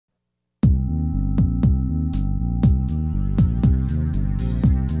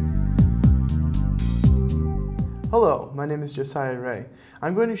Hello, my name is Josiah Rea.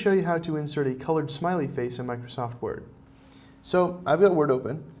 I'm going to show you how to insert a colored smiley face in Microsoft Word. So I've got Word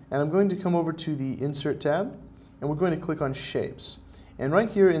open, and I'm going to come over to the Insert tab, and we're going to click on Shapes. And right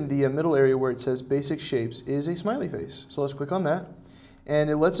here in the middle area where it says Basic Shapes is a smiley face. So let's click on that, and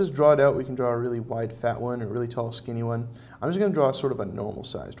it lets us draw it out. We can draw a really wide fat one or a really tall skinny one. I'm just going to draw sort of a normal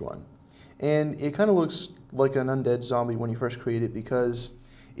sized one. And it kind of looks like an undead zombie when you first create it because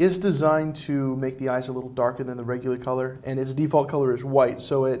it's designed to make the eyes a little darker than the regular color, and its default color is white,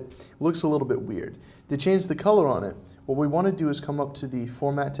 so it looks a little bit weird. To change the color on it, what we want to do is come up to the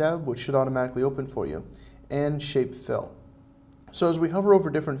Format tab, which should automatically open for you, and Shape Fill. So as we hover over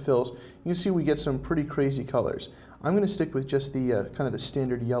different fills, you can see we get some pretty crazy colors. I'm going to stick with just the kind of the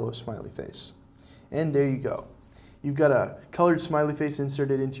standard yellow smiley face. And there you go. You've got a colored smiley face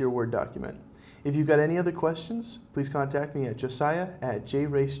inserted into your Word document. If you've got any other questions, please contact me at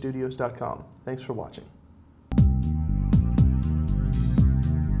josiah@jraystudios.com. Thanks for watching.